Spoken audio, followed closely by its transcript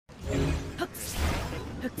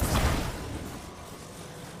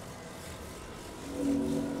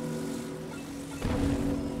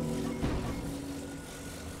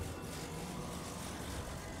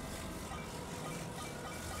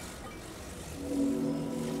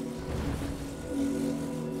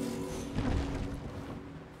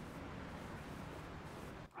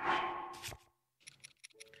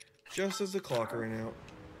just as the clock ran out.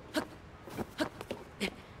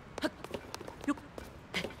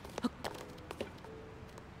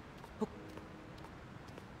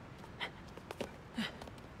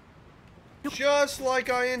 Just like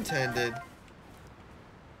I intended.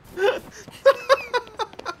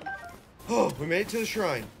 Oh, we made it to the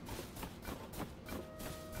shrine.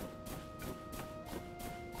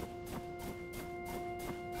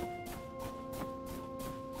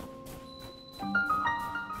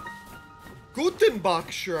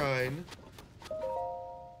 Gutanbac shrine.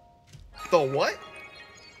 The what?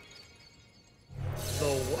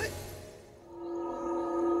 The what?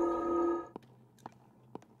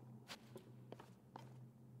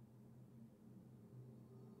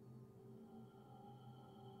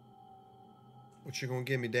 What you gonna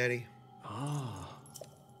give me, Daddy? Ah.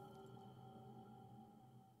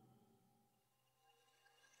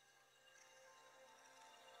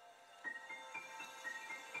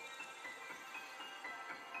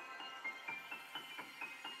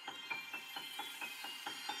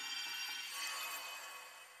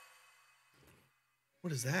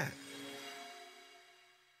 What is that?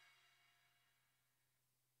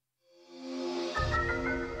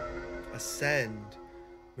 Ascend.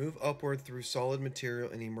 Move upward through solid material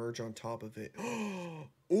and emerge on top of it.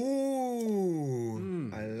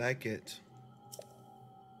 Ooh, I like it.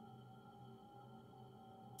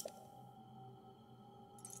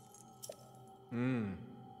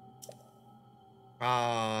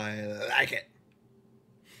 I like it.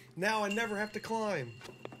 Now I never have to climb.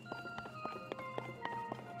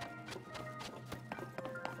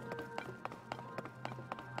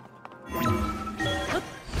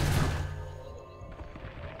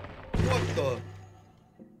 What the?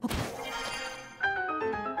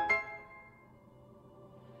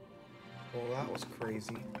 Well, that was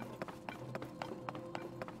crazy.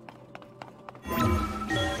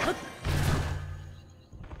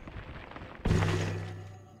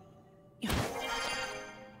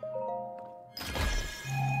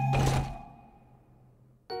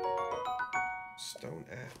 Stone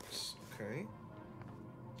axe, okay.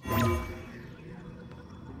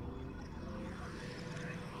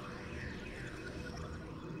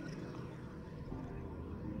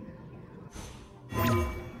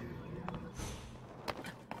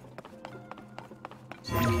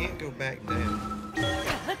 So you can't go back down.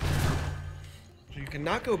 So you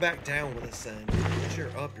cannot go back down with Ascend. Once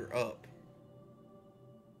you're up, you're up.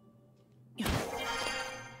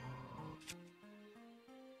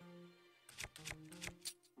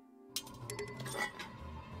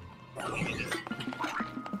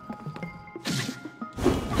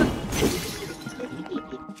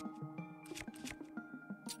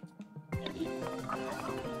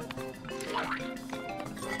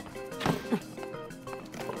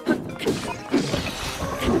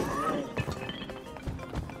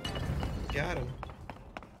 Got him.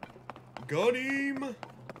 Got him! Where'd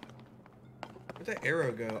that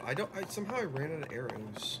arrow go? Somehow I ran out of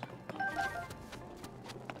arrows.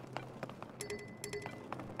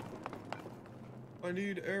 I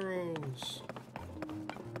need arrows.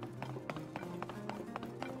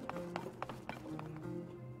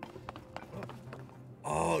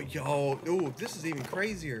 Oh, yo. Ooh, this is even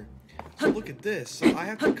crazier. So look at this. So I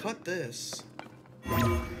have to cut this.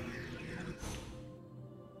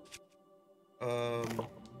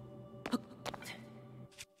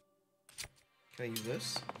 Can I use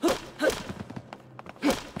this?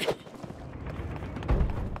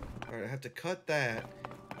 Alright, I have to cut that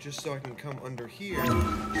just so I can come under here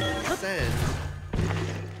and ascend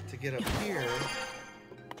to get up here.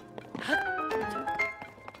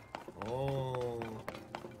 Oh.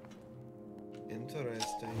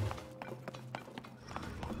 Interesting.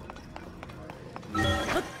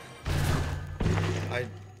 I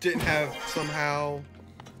didn't have somehow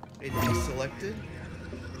it deselected.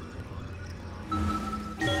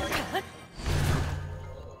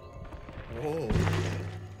 Whoa.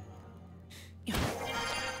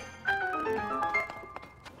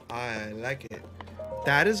 I like it.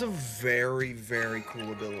 That is a very, very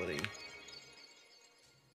cool ability.